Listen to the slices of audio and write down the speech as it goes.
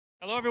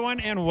Hello, everyone,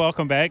 and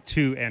welcome back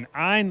to an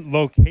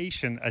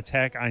on-location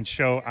Attack on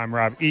show. I'm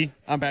Rob E.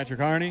 I'm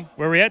Patrick Harney.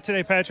 Where are we at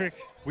today, Patrick?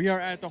 We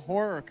are at the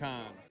Horror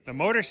Con. The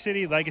Motor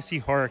City Legacy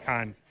Horror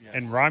Con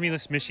in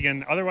Romulus,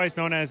 Michigan, otherwise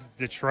known as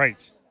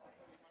Detroit.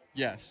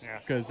 Yes,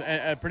 because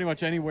pretty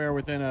much anywhere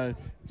within a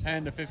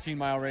 10 to 15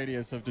 mile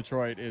radius of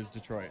Detroit is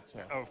Detroit. So.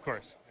 Oh, of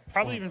course.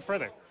 Probably even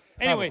further.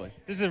 Anyway,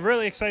 This is a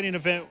really exciting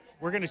event.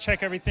 We're going to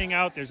check everything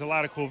out. There's a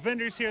lot of cool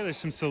vendors here. There's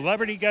some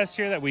celebrity guests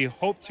here that we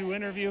hope to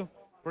interview.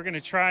 We're going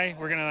to try. I'm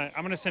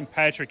going to send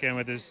Patrick in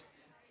with his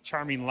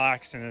charming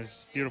locks and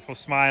his beautiful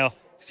smile,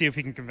 see if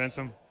we can convince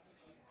him.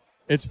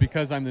 It's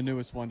because I'm the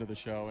newest one to the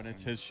show, and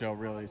it's his show,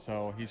 really,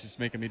 so he's just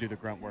making me do the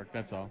grunt work,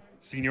 that's all.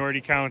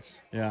 Seniority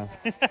counts. Yeah.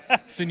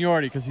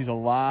 Seniority, because he's a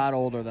lot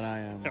older than I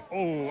am.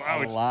 Oh,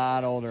 ouch. A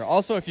lot older.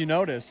 Also, if you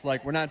notice,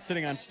 like, we're not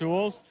sitting on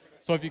stools,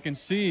 so if you can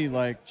see,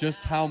 like,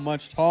 just how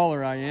much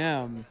taller I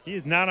am. He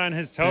is not on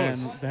his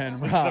toes. Than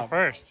This is the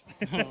first.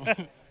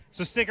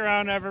 So stick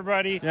around,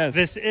 everybody. Yes.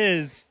 This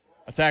is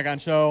Attack on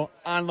Show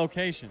on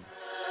location.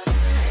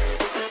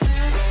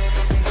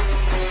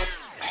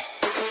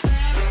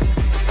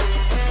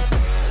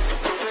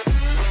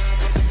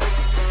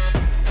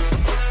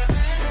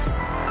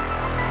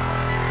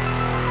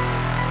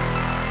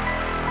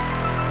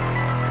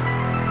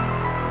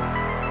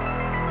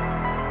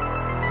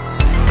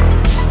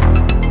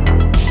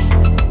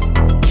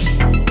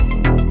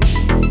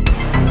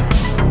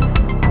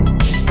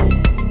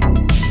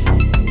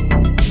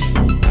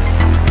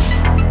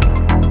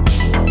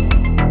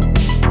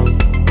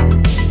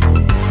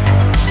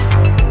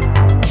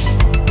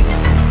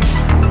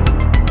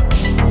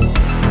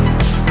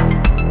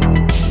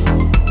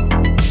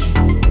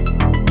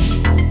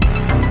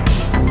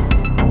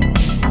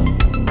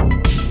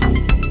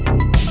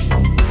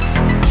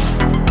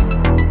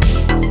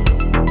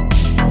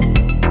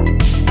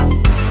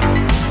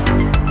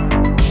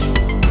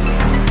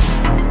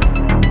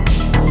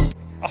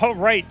 all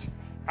right.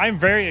 I'm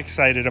very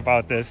excited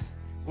about this.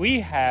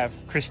 We have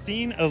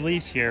Christine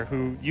Elise here,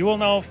 who you will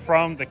know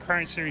from the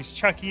current series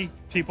Chucky.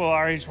 People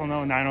our age will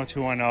know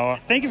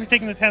 90210. Thank you for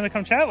taking the time to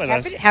come chat with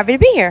us. Happy to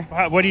be here.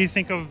 What do you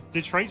think of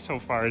Detroit so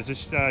far? Is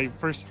this your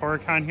first horror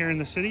con here in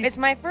the city? It's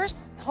my first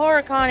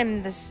horror con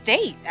in the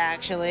state,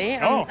 actually.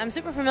 Oh. I'm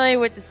super familiar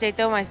with the state,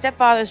 though. My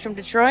stepfather's from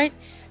Detroit.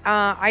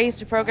 I used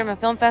to program a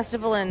film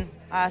festival in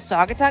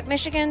Saugatuck,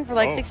 Michigan for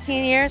like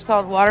 16 years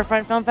called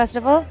Waterfront Film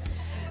Festival.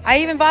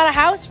 I even bought a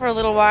house for a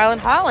little while in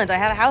Holland. I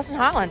had a house in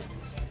Holland.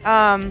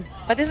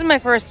 But this is my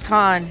first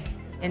con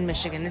in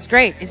Michigan. It's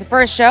great. It's the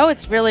first show.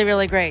 It's really,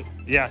 really great.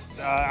 Yes.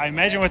 I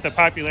imagine with the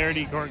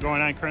popularity going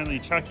on currently,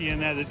 Chucky and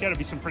that, there's got to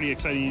be some pretty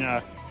exciting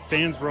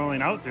fans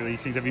rolling out through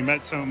these things. Have you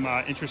met some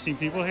interesting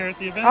people here at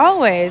the event?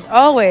 Always,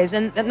 always.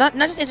 And not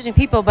just interesting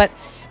people, but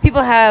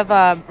people have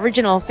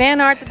original fan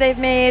art that they've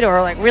made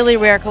or like really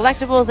rare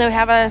collectibles they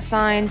have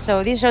assigned.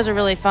 So these shows are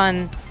really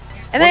fun.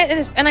 And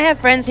I have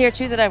friends here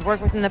too that I've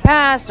worked with in the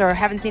past or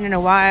haven't seen in a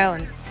while,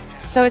 and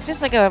so it's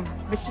just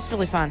it's just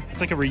really fun.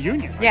 It's like a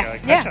reunion.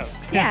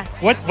 Yeah.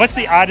 What's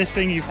the oddest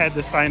thing you've had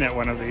to sign at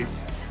one of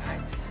these?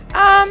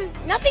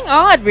 Nothing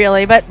odd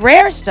really, but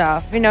rare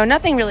stuff. You know,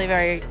 nothing really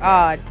very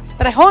odd.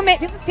 But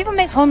people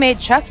make homemade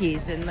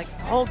Chuckies and like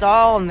a whole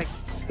doll and like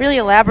really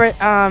elaborate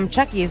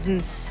Chuckies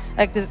and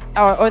like this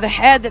or the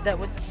head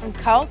from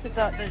Cult. It's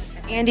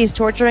Andy's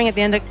torturing at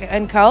the end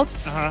of Cult.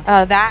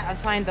 That I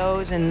signed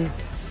those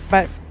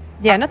But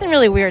yeah, nothing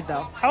really weird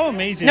though. How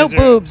amazing! No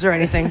boobs or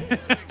anything.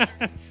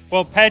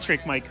 Well,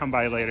 Patrick might come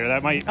by later.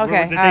 That might.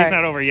 Okay, the day's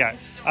not over yet.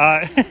 How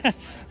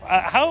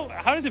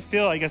does it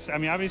feel? I guess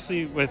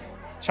obviously with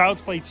Child's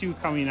Play 2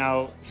 coming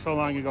out so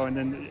long ago, and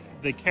then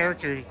the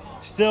character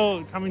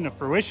still coming to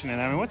fruition.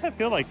 And what's that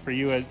feel like for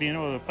you as being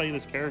able to play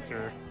this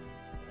character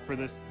for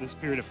this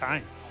period of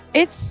time?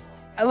 It's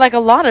like a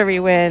lottery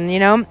win, you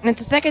know. It's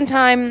the second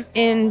time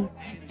in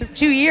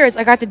 2 years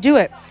I got to do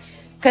it.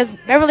 Because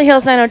Beverly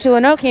Hills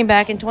 90210 came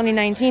back in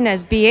 2019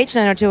 as BH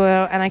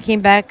 90210, and I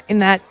came back in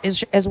that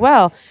as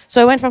well.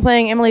 So I went from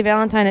playing Emily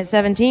Valentine at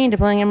 17 to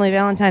playing Emily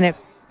Valentine at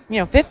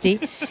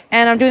 50,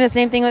 and I'm doing the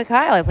same thing with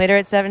Kyle. I played her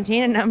at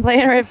 17, and now I'm playing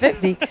her at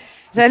 50.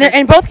 So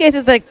in both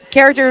cases, the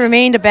character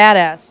remained a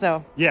badass.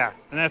 So yeah,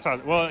 and that's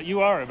awesome. Well,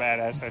 you are a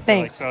badass. I feel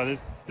Thanks. Like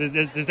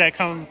so. Does that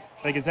come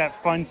like? Is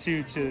that fun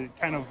to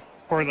kind of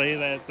parlay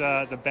that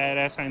the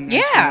badass on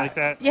like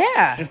that?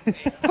 Yeah,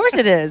 of course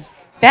it is.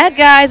 Bad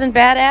guys and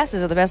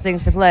badasses are the best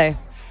things to play.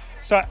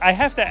 So I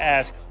have to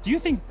ask, do you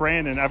think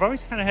Brandon, I've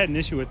always kind of had an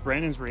issue with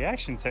Brandon's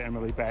reaction to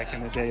Emily back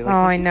in the day. Like,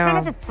 I know. Kind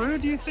of a prude,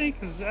 do you think?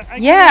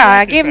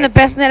 I gave him the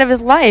best night of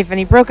his life, and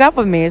he broke up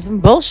with me. It's some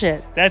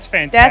bullshit. That's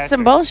fantastic. That's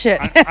some bullshit.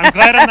 I'm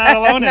glad I'm not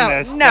alone in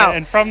this. No.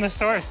 And from the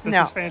source, this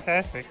is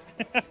fantastic.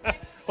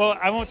 Well,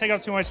 I won't take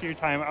up too much of your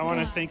time. I want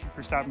to thank you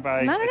for stopping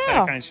by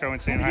Attack on Show and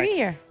saying hi. Be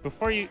here.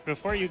 Before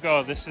you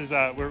go, this is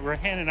we're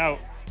handing out.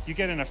 You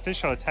get an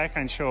official Attack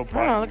on Show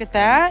button. Oh, look at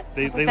that!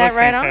 They look right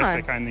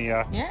fantastic on the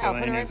I'll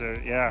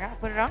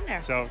put it on there.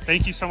 So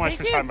thank you so much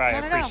for stopping by. I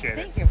appreciate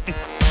it. Thank you.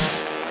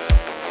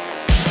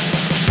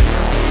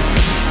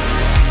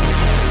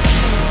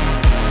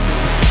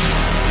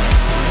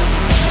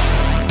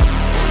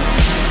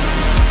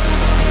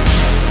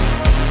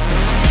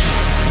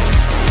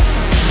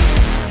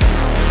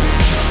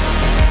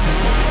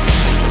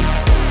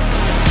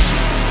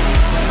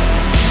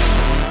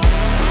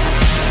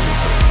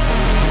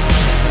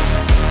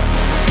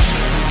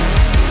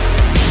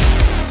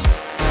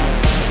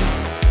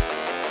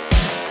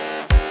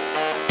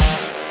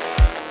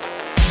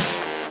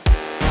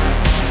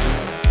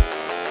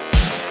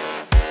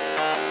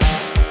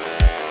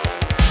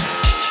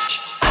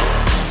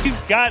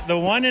 got the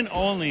one and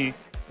only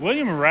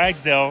William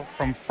Ragsdale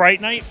from Fright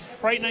Night,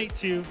 Fright Night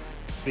 2,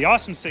 the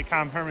awesome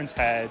sitcom Herman's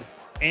Head,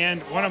 and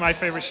one of my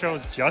favorite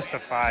shows,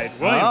 Justified.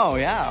 William, Oh,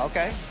 yeah,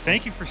 okay.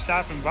 thank you for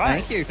stopping by.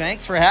 Thank you.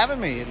 Thanks for having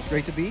me. It's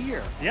great to be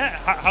here. Yeah,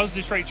 how's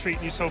Detroit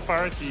treating you so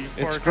far at the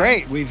It's horror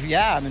great.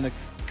 The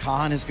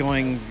con is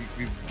going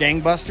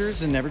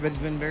gangbusters, and everybody's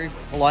been very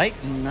polite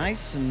and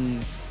nice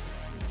and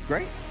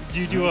great. Do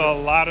you do a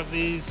lot of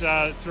these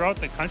throughout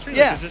the country?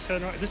 Yeah.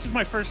 Like, this is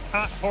my first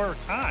horror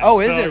con.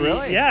 Oh, is it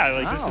really? Yeah,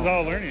 like this Oh. is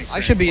all a learning experience. I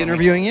should be for me.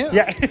 interviewing you.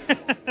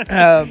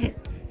 Yeah.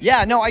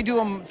 Yeah, no, I do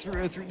them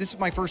through. This is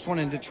my first one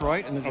in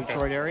Detroit, in the Okay.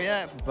 Detroit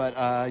area, but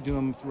I do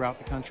them throughout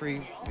the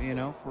country,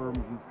 for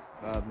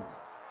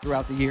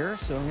throughout the year.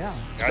 So yeah,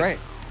 it's Gotcha. great.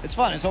 It's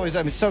fun. It's always,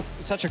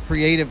 such a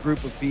creative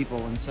group of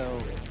people, and so,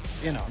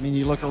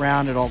 you look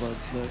around at all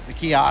the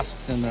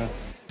kiosks and the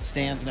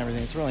stands and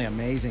everything. It's really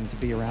amazing to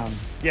be around.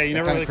 Yeah, you that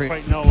never kind really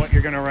of quite know what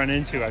you're going to run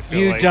into, I feel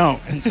You like.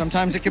 don't, and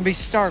sometimes it can be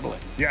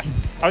startling. Yeah.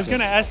 I was going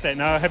to ask that.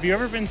 Now, have you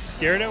ever been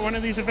scared at one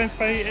of these events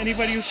by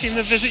anybody who came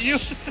to visit you?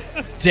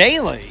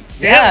 Daily.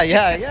 Yeah.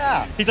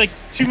 Yeah. He's like,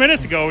 2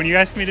 minutes ago when you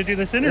asked me to do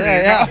this interview.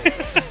 Yeah.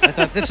 I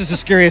thought this is the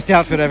scariest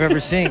outfit I've ever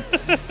seen.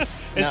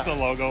 It's No.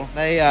 the logo.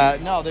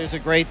 There's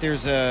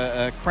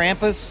a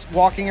Krampus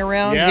walking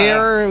around Yeah.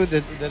 here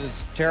that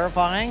is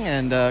terrifying,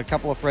 and a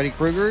couple of Freddy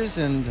Kruegers,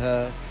 and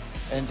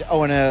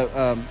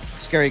a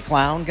scary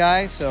clown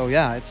guy. So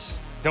yeah, it's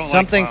Don't like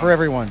something for clowns.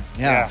 everyone.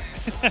 Yeah.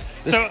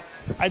 This- So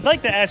I'd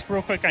like to ask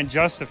real quick on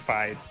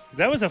Justified.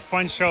 That was a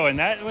fun show, and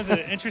that was an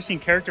interesting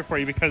character for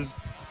you because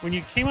when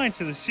you came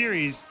onto the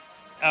series,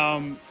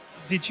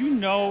 did you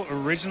know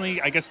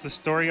originally, I guess, the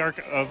story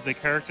arc of the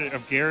character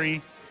of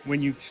Gary when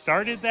you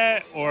started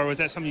that, or was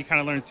that something you kind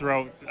of learned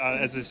throughout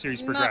as the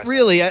series progressed? Not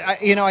really.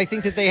 I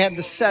think that they had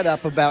the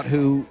setup about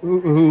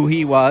who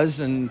he was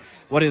and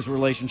what his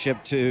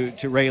relationship to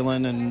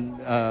Raylan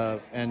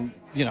and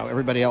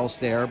everybody else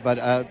there. But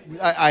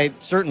I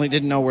certainly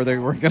didn't know where they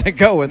were going to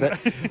go with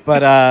it.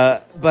 But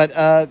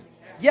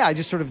yeah, I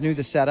just sort of knew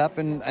the setup,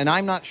 and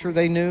I'm not sure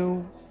they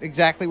knew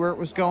exactly where it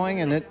was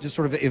going, and it just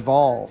sort of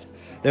evolved.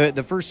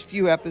 The first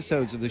few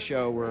episodes of the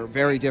show were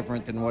very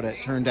different than what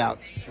it turned out,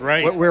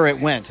 Right. where it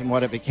went and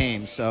what it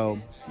became. So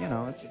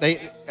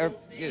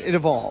it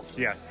evolved.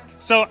 Yes.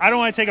 So I don't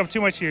want to take up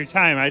too much of your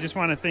time. I just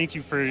want to thank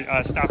you for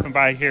stopping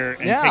by here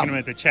and Yeah. taking a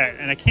minute to chat.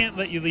 And I can't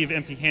let you leave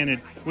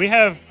empty-handed. We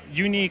have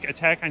unique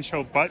Attack on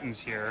Show buttons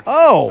here.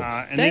 Oh,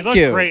 and thank they look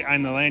you. great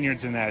on the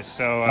lanyards and that.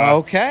 So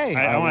Okay.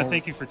 I want to will-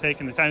 thank you for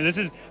taking the time.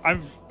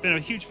 I've been a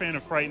huge fan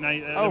of Fright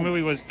Night. Oh. The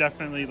movie was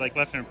definitely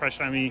left an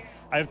impression on me.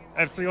 I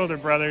have 3 older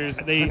brothers.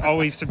 They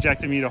always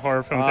subjected me to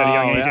horror films at a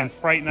young Oh, age, yeah. and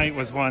Fright Night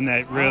was one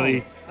that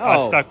really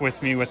Oh. stuck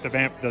with me with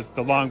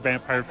the long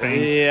vampire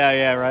fangs.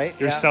 Yeah, right.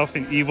 Yeah. Yourself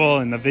and evil,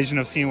 and the vision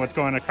of seeing what's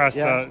going across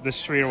Yeah. the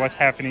street or what's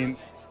happening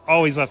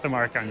always left a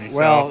mark on me.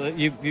 Well,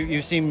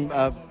 you seem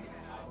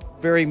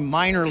very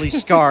minorly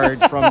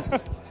scarred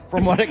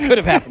from what it could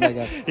have happened, I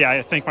guess. yeah,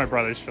 I thank my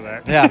brothers for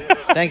that. Yeah.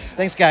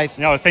 Thanks, guys.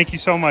 No, thank you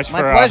so much My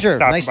for pleasure.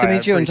 stopping Nice by. to I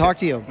meet you and appreciate talk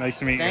to you. it. Nice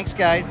to meet Thanks, you.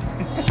 guys.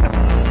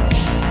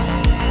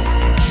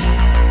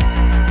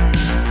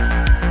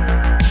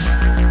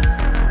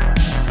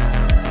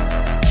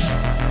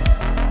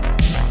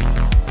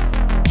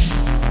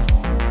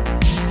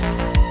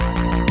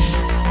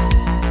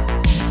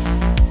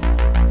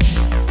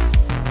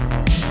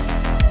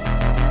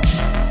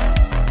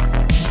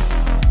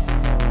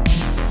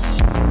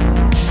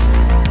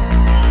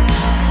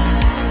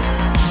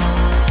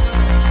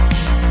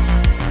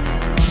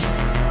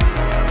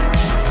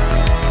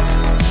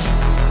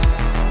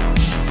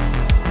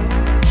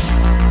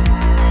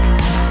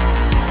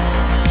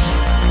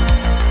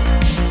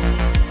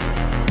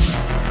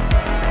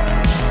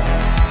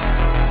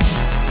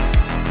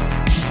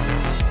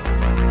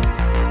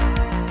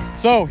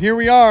 So here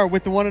we are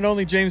with the one and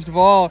only James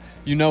Duval.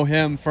 You know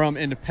him from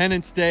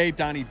Independence Day,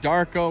 Donnie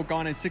Darko,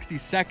 Gone in 60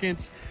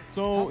 Seconds.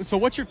 So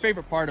what's your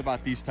favorite part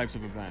about these types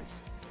of events?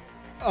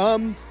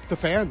 The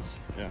fans.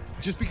 Yeah.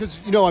 Just because,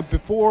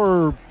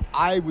 before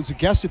I was a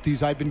guest at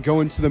these, I'd been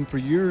going to them for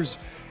years.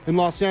 In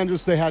Los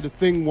Angeles, they had a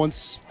thing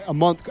once a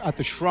month at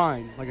the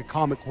Shrine, like a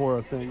comic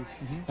horror thing.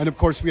 Mm-hmm. And of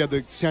course, we had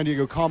the San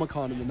Diego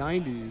Comic-Con in the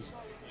 90s.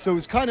 So it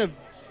was kind of,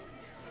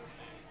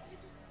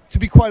 to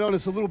be quite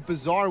honest, a little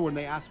bizarre when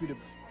they asked me to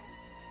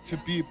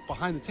be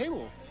behind the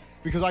table.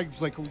 Because I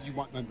was like, oh, you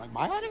want my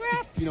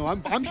autograph?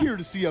 I'm here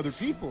to see other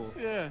people.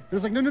 Yeah. It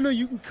was like, no,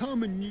 you can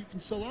come and you can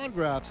sell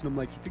autographs. And I'm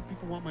like, you think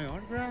people want my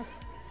autograph?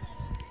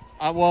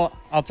 Well,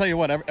 I'll tell you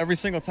what, every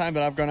single time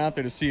that I've gone out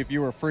there to see if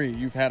you were free,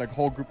 you've had a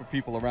whole group of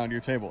people around your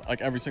table,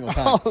 like every single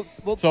time.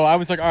 Well- So I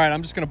was like, all right,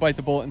 I'm just going to bite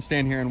the bullet and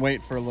stand here and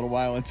wait for a little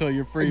while until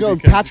you're free. No,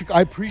 because Patrick,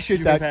 I appreciate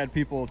you've that. had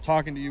people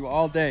talking to you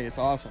all day. It's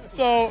awesome.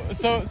 So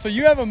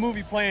you have a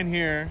movie playing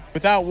here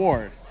without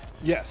Ward.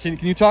 Yes. Can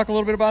you talk a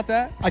little bit about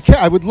that? I can.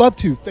 I would love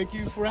to. Thank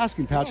you for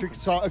asking, Patrick.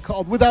 It's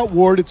called Without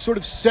Ward. It's sort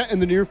of set in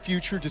the near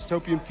future,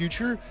 dystopian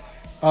future.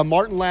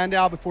 Martin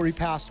Landau, before he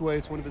passed away,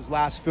 it's one of his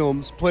last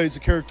films, plays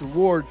the character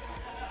Ward,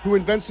 who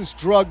invents this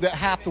drug that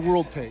half the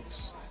world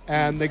takes.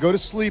 and they go to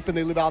sleep and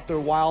they live out their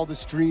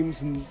wildest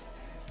dreams, and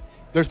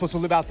they're supposed to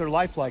live out their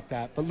life like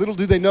that. But little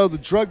do they know, the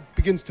drug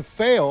begins to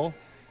fail,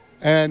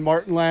 and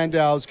Martin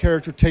Landau's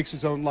character takes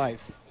his own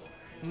life.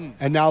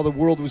 And now the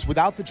world was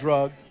without the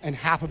drug, and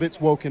half of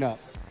it's woken up.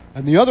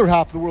 And the other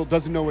half of the world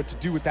doesn't know what to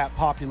do with that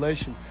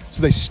population.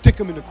 So they stick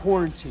them into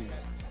quarantine.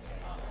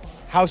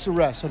 House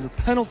arrest under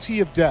penalty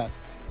of death.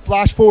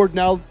 Flash forward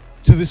now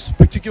to this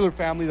particular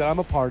family that I'm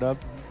a part of,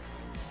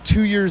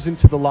 2 years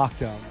into the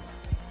lockdown.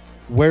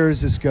 Where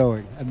is this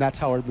going? And that's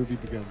how our movie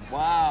begins.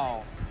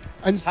 Wow.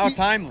 And How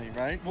timely,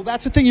 right? well,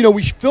 that's the thing. You know,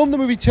 we filmed the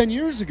movie 10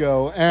 years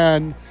ago,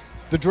 and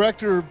the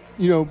director,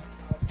 you know,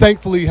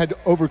 thankfully had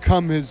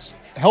overcome his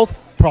health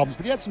problems,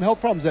 but he had some health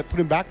problems that put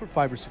him back for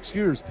 5 or 6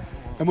 years.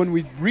 And when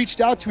we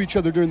reached out to each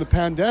other during the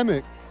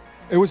pandemic,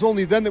 it was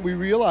only then that we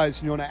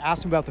realized, you know, and I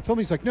asked him about the film.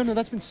 He's like, no,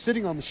 that's been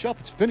sitting on the shelf.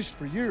 It's finished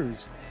for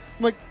years.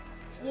 I'm like,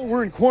 well,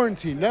 we're in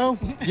quarantine, no?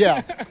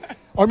 Yeah.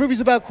 Our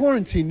movie's about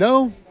quarantine,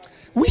 no?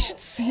 We should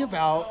see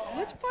about.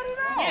 Let's put it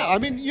out. Yeah, I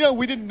mean, you know,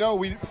 we didn't know.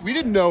 We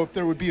didn't know if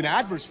there would be an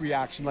adverse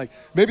reaction. Like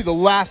maybe the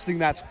last thing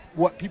that's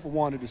what people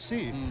wanted to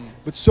see.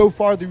 But so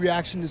far, the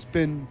reaction has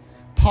been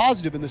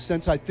positive in the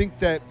sense I think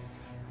that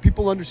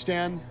people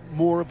understand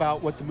more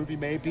about what the movie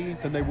may be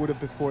than they would have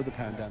before the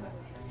pandemic.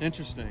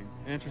 Interesting.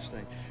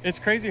 It's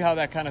crazy how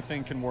that kind of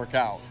thing can work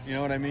out. You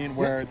know what I mean?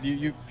 Where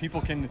you people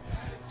can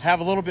have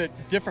a little bit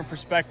different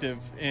perspective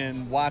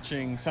in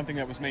watching something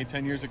that was made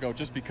 10 years ago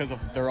just because of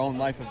their own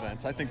life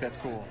events. I think that's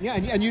cool. Yeah,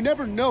 and you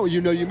never know. You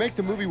know, you make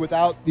the movie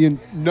without the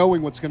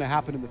knowing what's going to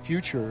happen in the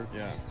future.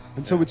 Yeah.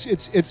 And so it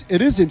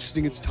is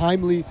interesting. It's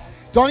timely.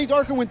 Donnie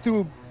Darko went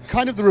through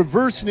kind of the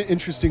reverse in an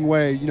interesting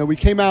way. You know, we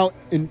came out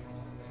in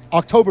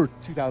October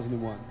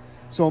 2001,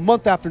 so a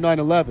month after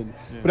 9/11.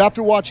 Yeah. But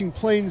after watching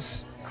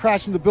planes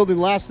crash in the building,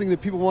 the last thing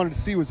that people wanted to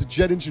see was a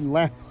jet engine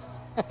land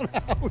on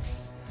a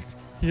house.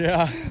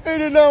 Yeah. They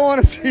did not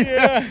want to see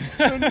that.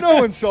 So no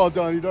one saw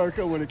Donnie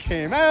Darko when it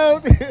came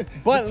out.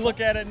 But look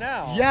at it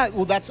now. Yeah,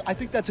 well, I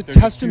think that's a There's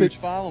testament. a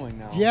huge following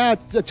now. Yeah,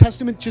 a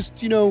testament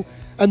just, you know,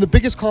 and the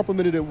biggest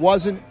compliment it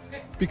wasn't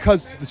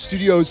because the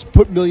studios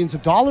put millions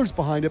of dollars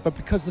behind it, but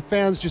because the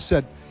fans just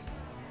said,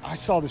 I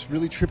saw this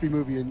really trippy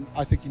movie and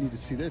I think you need to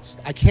see this.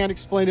 I can't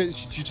explain it,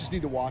 you just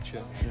need to watch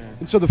it. Yeah.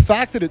 And so the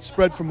fact that it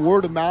spread from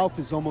word of mouth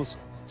is almost,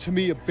 to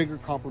me, a bigger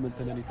compliment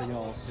than anything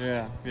else.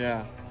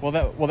 Yeah. Well,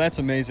 that's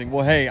amazing.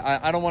 Well, hey,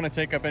 I don't want to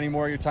take up any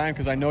more of your time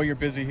because I know you're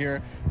busy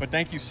here. But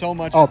thank you so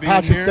much for being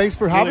Patrick, here. thanks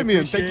for Really having me,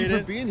 and thank appreciate you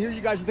for it. being here,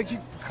 you guys, and thank you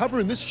for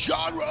covering this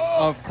genre.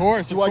 Of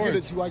course. Do I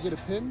get a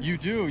pin? You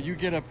do. You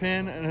get a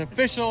pin, an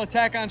official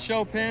Attack on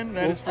Show pin.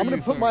 That is for I'm you,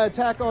 going to put sir. my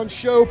Attack on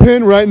Show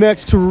pin right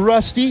next to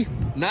Rusty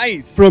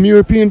Nice. from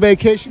European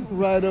Vacation,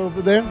 right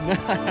over there.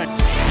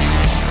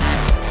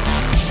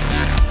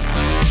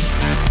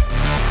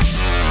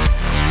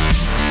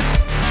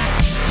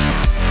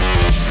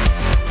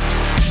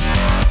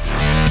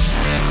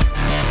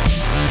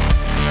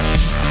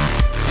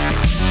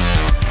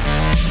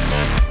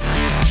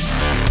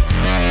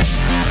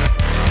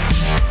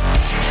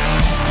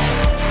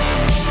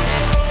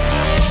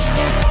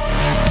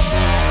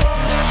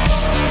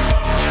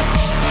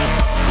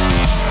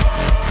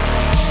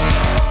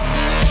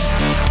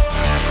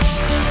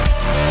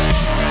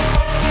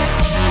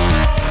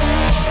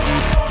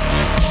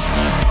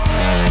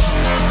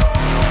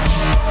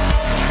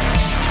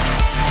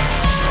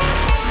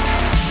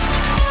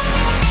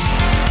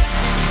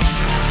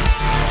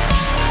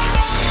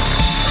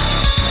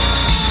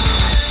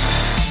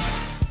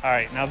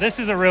 Now this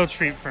is a real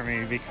treat for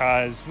me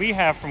because we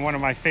have from one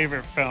of my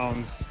favorite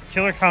films,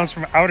 Killer Klowns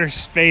from Outer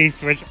Space,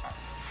 which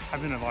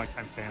I've been a long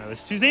time fan of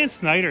this. Suzanne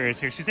Snyder is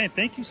here. Suzanne,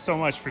 thank you so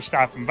much for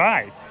stopping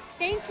by.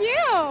 Thank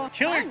you.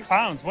 Killer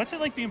Klowns, what's it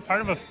like being part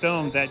of a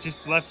film that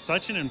just left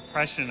such an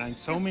impression on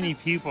so many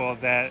people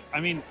that, I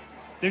mean,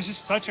 there's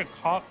just such a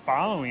cult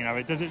following of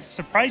it. Does it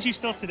surprise you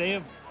still today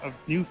of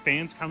new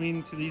fans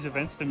coming to these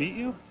events to meet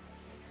you?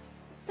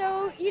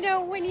 So, you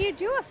know, when you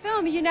do a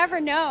film, you never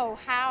know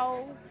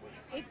how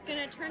it's going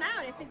to turn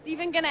out, if it's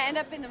even going to end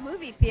up in the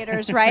movie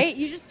theaters, right?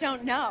 You just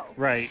don't know.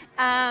 Right.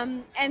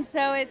 And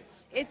so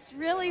it's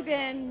really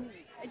been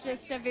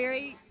just a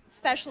very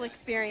special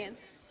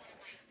experience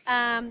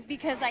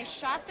because I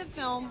shot the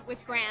film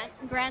with Grant.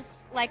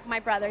 Grant's like my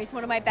brother. He's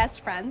one of my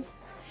best friends.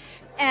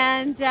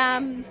 And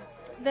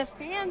the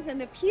fans and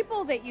the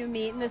people that you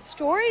meet and the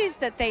stories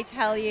that they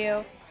tell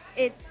you,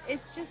 it's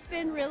just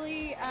been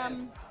really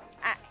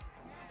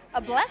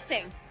a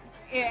blessing.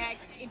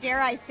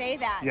 Dare I say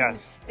that?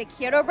 Yes. And the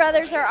Kyoto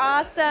brothers are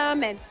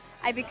awesome, and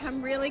I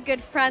become really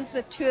good friends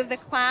with two of the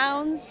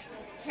clowns,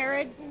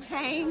 Herod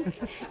Hank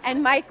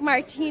and Mike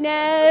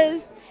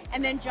Martinez,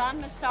 and then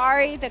John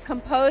Massari, the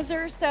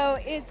composer. So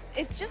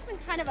it's just been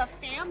kind of a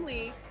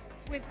family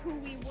with who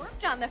we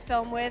worked on the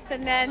film with,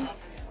 and then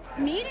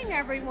meeting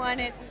everyone.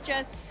 It's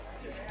just,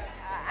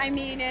 I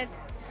mean,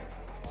 it's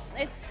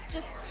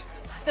just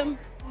the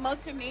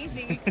most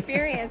amazing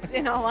experience,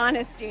 in all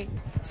honesty.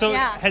 So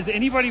yeah. Has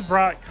anybody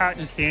brought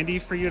cotton candy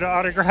for you to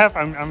autograph?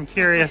 I'm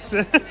curious.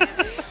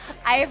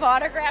 I I have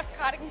autographed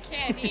cotton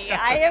candy. Yes.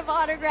 I have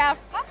autographed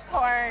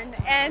popcorn,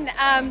 and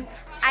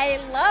I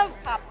love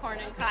popcorn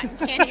and cotton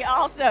candy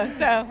also.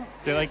 So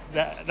They're like,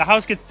 the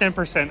house gets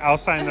 10%. I'll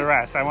sign the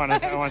rest. I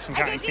want some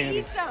cotton I get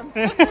candy.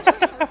 to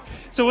eat some.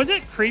 So was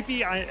it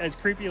creepy, as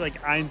creepy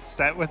like on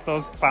set with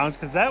those clowns?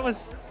 Because that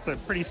was some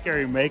pretty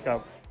scary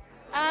makeup.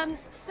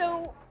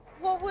 So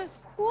what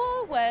was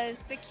cool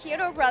was the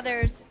Kyoto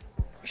brothers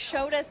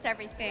showed us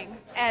everything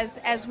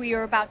as we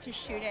were about to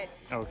shoot it.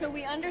 Okay. So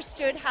we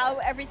understood how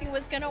everything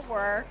was going to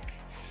work.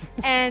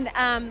 And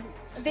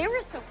they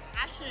were so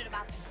passionate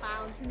about the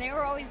clowns, and they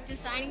were always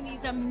designing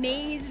these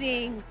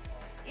amazing,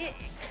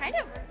 kind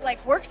of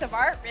like works of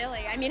art,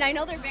 really. I mean, I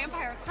know they're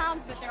vampire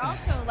clowns, but they're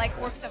also like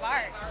works of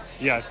art.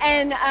 Yes.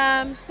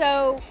 And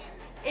so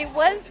it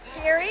was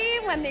scary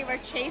when they were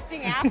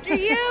chasing after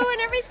you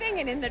and everything,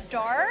 and in the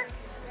dark.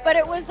 But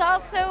it was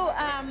also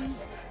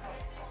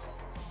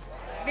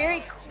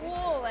very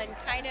cool and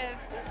kind of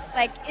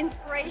like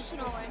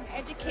inspirational and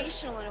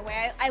educational in a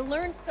way. I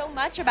learned so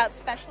much about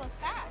special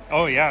effects.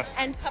 Oh, yes.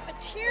 And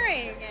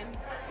puppeteering, and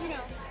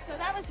so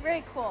that was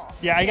very cool.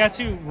 Yeah, I got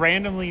to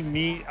randomly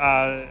meet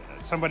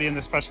somebody in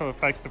the special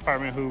effects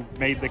department who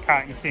made the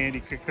cotton candy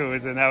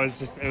cocoons, and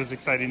it was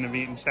exciting to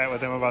meet and chat with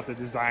them about the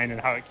design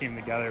and how it came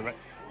together. But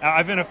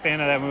I've been a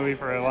fan of that movie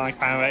for a long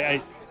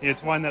time.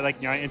 It's one that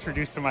I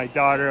introduced to my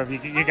daughter of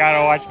you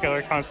gotta watch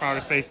Killer Clowns from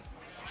Outer Space.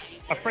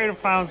 Afraid of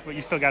clowns, but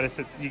you still gotta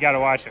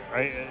watch it,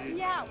 right?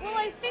 Yeah, well,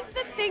 I think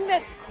the thing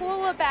that's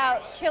cool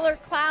about Killer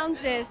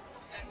Clowns is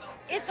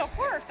it's a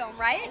horror film,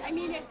 right? I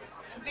mean, it's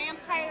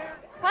vampire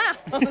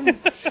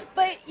clowns,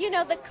 but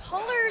the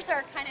colors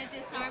are kind of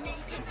disarming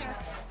because they're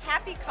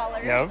happy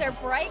colors, Yep. They're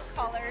bright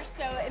colors,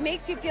 so it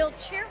makes you feel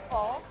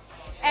cheerful.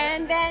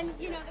 And then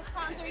the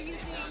clowns are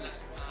using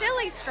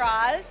silly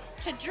straws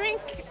to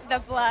drink the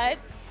blood,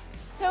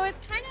 so it's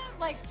kind of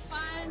like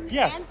fun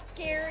Yes. and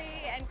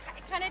scary, and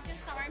it kind of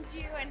disarms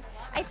you. And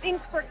I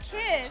think for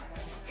kids,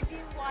 if you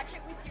watch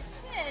it with your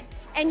kid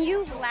and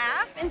you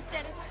laugh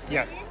instead of screaming,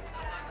 Yes.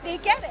 they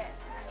get it.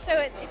 So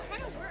it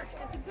kind of works.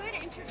 It's a good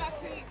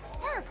introductory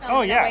horror film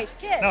Oh in a yeah. way to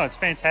kids. No, it's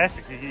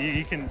fantastic.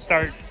 You can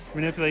start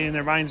manipulating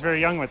their minds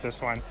very young with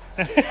this one.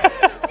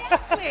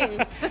 Exactly.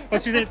 Well,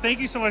 Suzanne, thank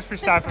you so much for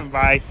stopping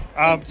by.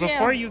 Thank you.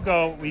 Before you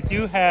go, we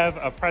do have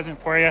a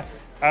present for you.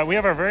 We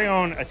have our very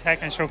own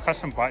Attack on Show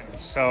custom buttons.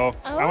 So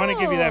I want to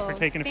give you that for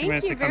taking a few thank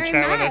minutes you to come very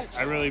chat with us. much.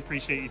 I really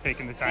appreciate you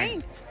taking the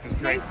time. Thanks. It was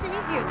It's great. nice to meet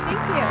you.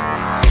 Thank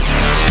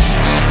you.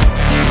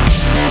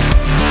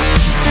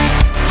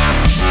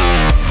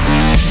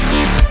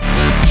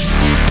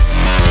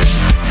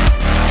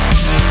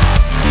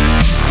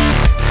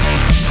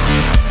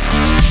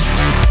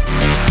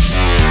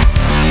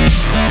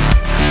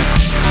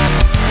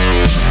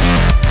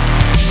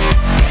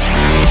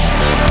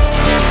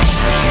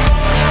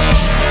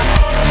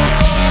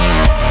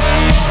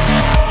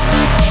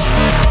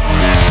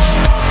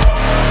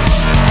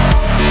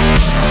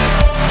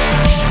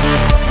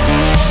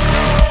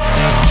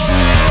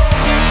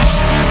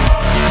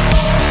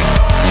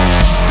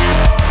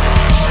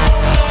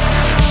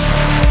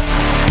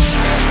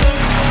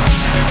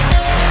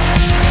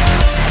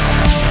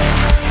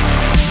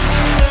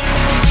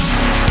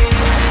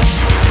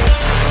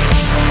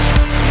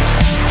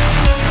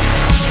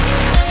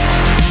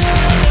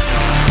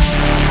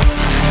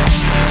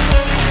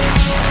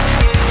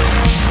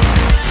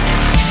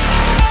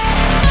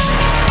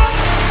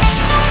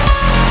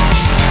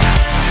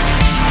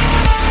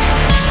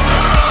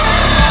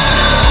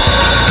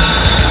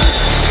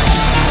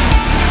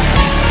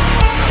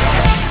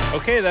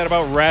 Okay, that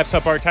about wraps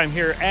up our time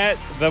here at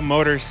the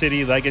Motor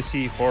City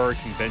Legacy Horror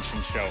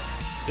Convention Show.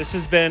 This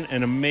has been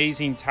an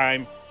amazing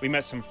time. We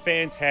met some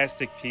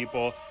fantastic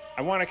people.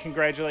 I want to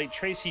congratulate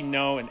Tracy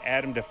No and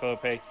Adam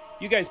DeFilippe.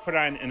 You guys put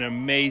on an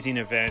amazing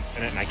event,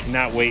 and I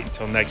cannot wait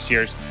until next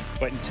year's.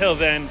 But until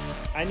then,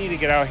 I need to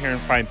get out here and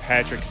find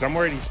Patrick because I'm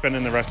already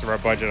spending the rest of our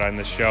budget on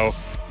this show.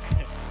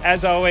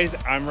 As always,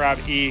 I'm Rob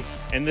E.,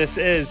 and this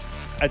is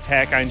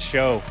Attack on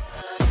Show.